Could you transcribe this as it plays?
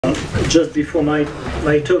Just before my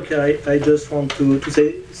talk, I just want to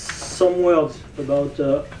say some words about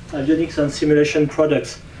avionics and simulation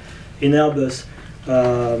products in Airbus.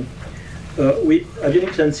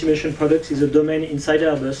 Avionics and simulation products is a domain inside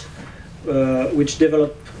Airbus which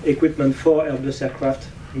develop equipment for Airbus aircraft,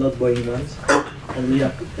 not Boeing ones, only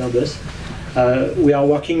Airbus. We are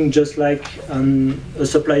working just like a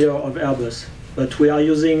supplier of Airbus, but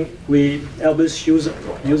Airbus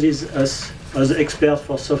uses us as experts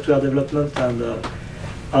for software development and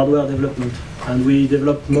hardware development. And we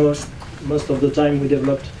develop most of the time we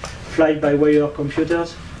developed fly-by-wire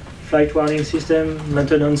computers, flight warning system,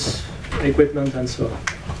 maintenance equipment, and so on.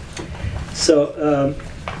 So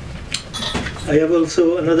I have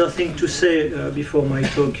also another thing to say before my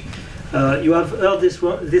talk. You have heard this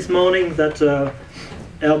morning that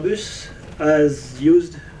Airbus has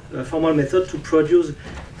used a formal method to produce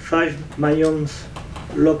 5 million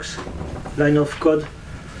locks line of code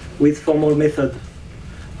with formal method.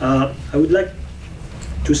 I would like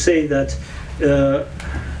to say that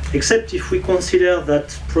except if we consider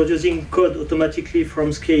that producing code automatically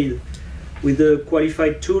from scale with a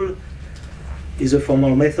qualified tool is a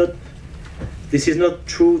formal method, this is not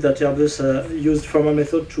true that Airbus used formal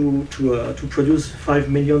method to produce 5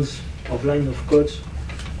 million of line of code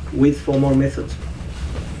with formal methods.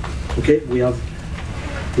 Okay, we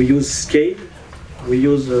use scale, we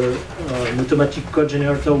use an automatic code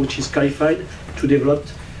generator which is qualified to develop.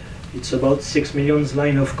 It's about 6 million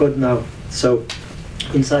line of code now. So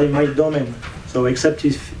inside my domain. So except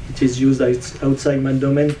if it is used outside my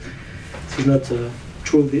domain, it is not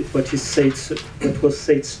true what was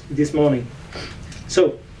said this morning.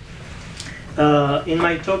 So in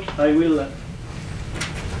my talk, I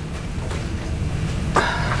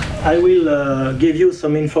will give you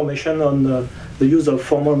some information on the use of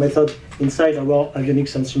formal method inside our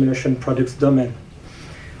avionics and simulation products domain.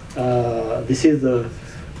 This is the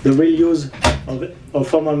real use of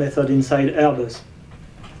formal method inside Airbus.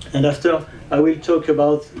 And after, I will talk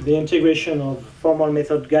about the integration of formal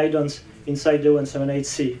method guidance inside the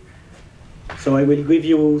 178C. So I will give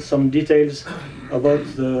you some details about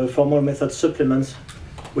the formal method supplements,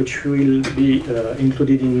 which will be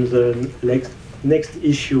included in the next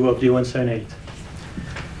issue of the 178.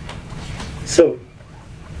 So,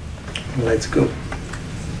 let's go.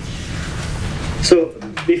 So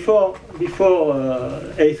before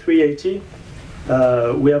A380,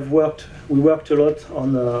 we worked a lot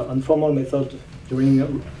on formal method during a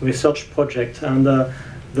research project, and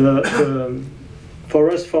for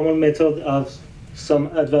us, formal method has some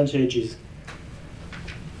advantages.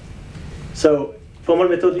 So formal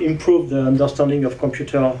method improve the understanding of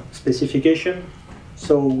computer specification,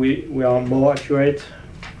 so we are more accurate,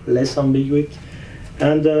 less ambiguous,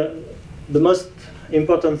 and the most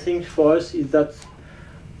important thing for us is that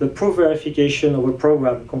the proof verification of a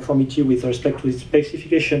program conformity with respect to its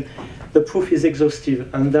specification, the proof is exhaustive,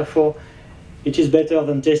 and therefore it is better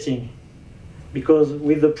than testing, because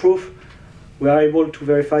with the proof we are able to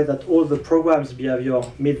verify that all the program's behavior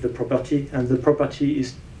meet the property, and the property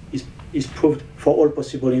is proved for all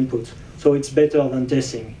possible inputs. So it's better than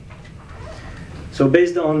testing. So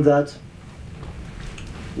based on that,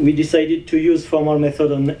 we decided to use formal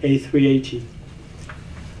method on A380.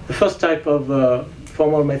 The first type of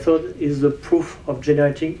formal method is the proof of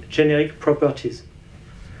generating generic properties.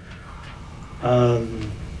 The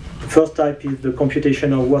first type is the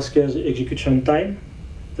computation of worst case execution time.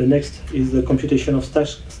 The next is the computation of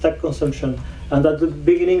stack consumption. And at the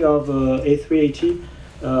beginning of A380,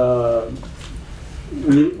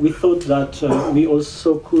 we thought that we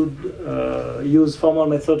also could use formal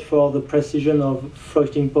method for the precision of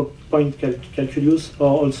floating point calculus,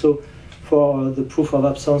 or also for the proof of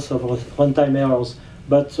absence of runtime errors.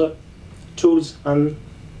 But tools and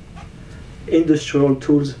industrial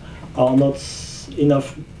tools are not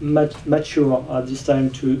enough mature at this time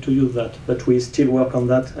to use that. But we still work on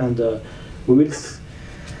that, and we will.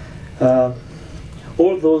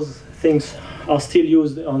 All those things are still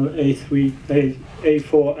used on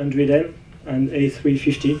A400M and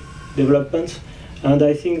A350 developments, and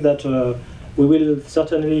I think that we will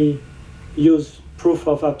certainly use proof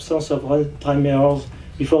of absence of runtime errors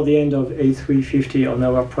before the end of A350 on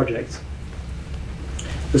our projects.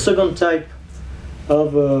 The second type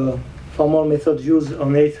of formal method used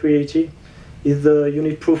on A380 is the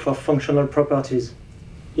unit proof of functional properties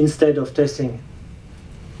instead of testing.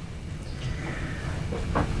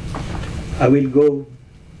 I will go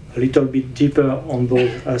a little bit deeper on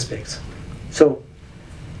those aspects. So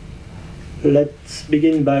let's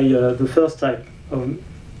begin by the first type of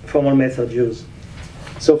formal method used.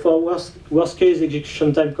 So for worst case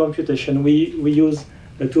execution time computation, we use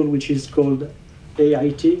a tool which is called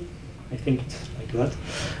AIT. I think it's like that.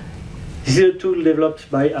 This is a tool developed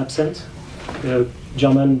by Absent, a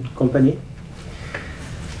German company.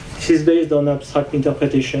 This is based on abstract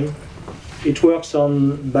interpretation. It works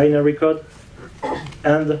on binary code,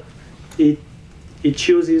 and it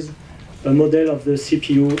uses a model of the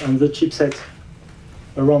CPU and the chipset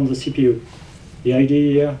around the CPU. The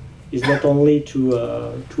idea here is not only to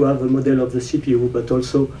have a model of the CPU, but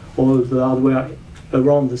also all the hardware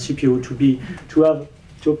around the CPU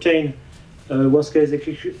to obtain a worst case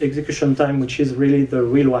execution time, which is really the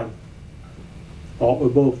real one, or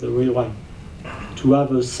above the real one, to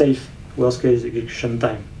have a safe worst case execution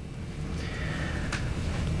time.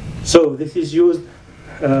 So this is used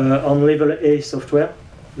on level A software.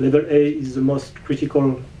 Level A is the most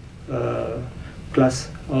critical class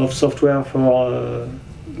of software for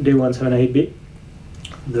D178B.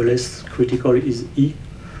 The less critical is E.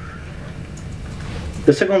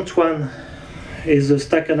 The second one is a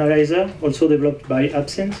stack analyzer, also developed by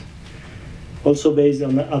Absent, also based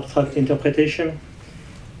on abstract interpretation.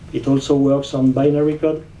 It also works on binary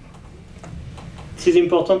code. It is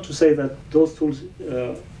important to say that those tools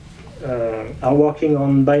are working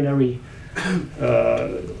on binary.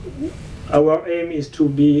 Our aim is to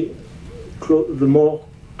be the more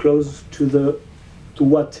close to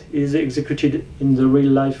what is executed in the real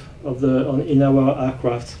life of in our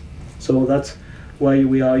aircraft. So that's why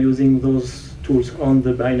we are using those tools on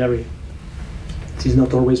the binary. It is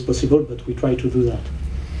not always possible, but we try to do that.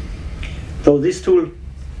 So this tool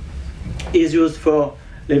is used for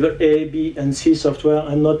level A, B, and C software,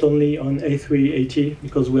 and not only on A380,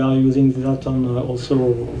 because we are using that on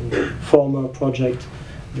also former project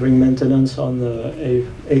during maintenance on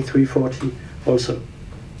A340 also.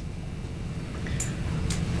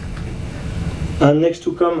 And next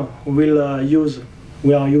to come, we are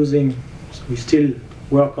using, so we still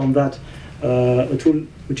work on that, a tool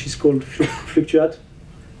which is called Fluctuate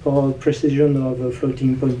for precision of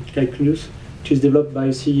floating point calculus, which is developed by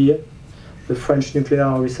CEA, the French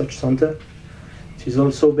Nuclear Research Center. It is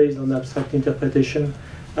also based on abstract interpretation,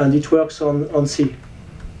 and it works on C.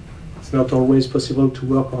 It's not always possible to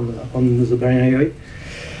work on the binary.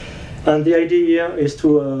 And the idea here is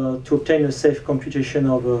to obtain a safe computation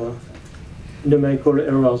of numerical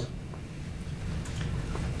errors.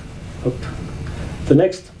 The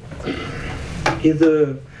next is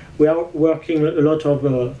we are working a lot of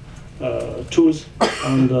tools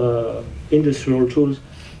and industrial tools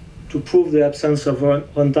to prove the absence of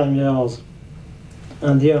runtime errors.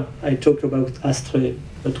 And here I talk about Astray,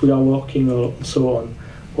 but we are working also on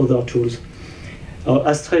other tools.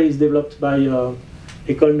 Astray is developed by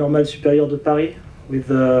École Normale Supérieure de Paris with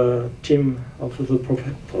the team of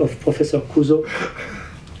Professor Couzeau.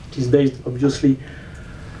 It is based obviously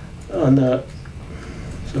on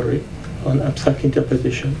abstract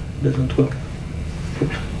interpretation. It doesn't work.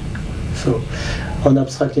 So on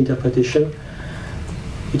abstract interpretation,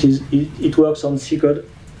 it works on C code,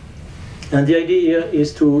 and the idea here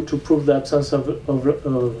is to prove the absence of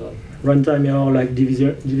runtime error like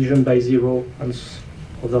division by zero and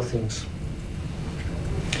other things.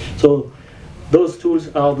 So those tools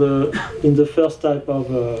are in the first type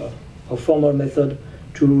of formal method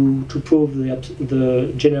to prove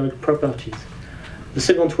the generic properties. The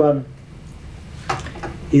second one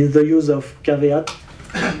is the use of caveat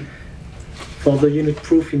for the unit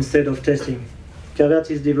proof instead of testing.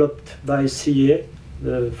 Caveat is developed by CEA,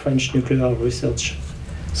 the French Nuclear Research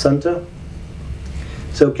Center.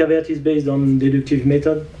 So caveat is based on deductive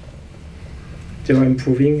method, theorem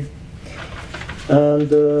proving,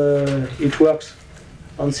 and it works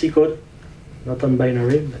on C code, not on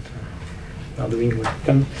binary, but we are doing what we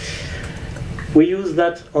can. We use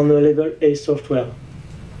that on the level A software.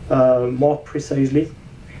 More precisely,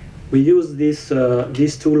 we use this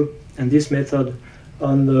tool and this method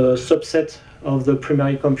on the subset of the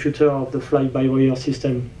primary computer of the fly-by-wire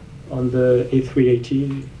system on the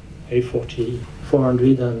A380, A40,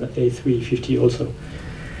 400, and A350 also.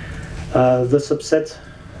 The subset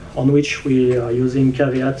on which we are using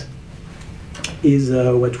caveat is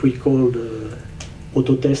what we call the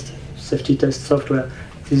auto test, safety test software.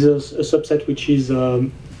 This is a subset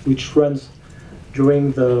which runs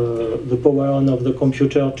during the power on of the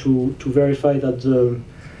computer to verify that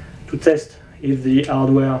to test if the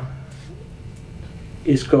hardware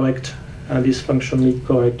is correct and is functionally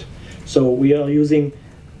correct. So we are using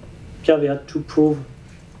caveat to prove,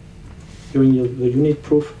 during the unit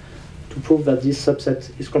proof, to prove that this subset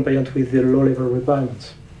is compliant with the low-level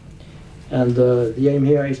requirements. And the aim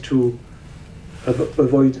here is to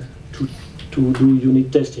avoid to do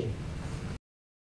unit testing.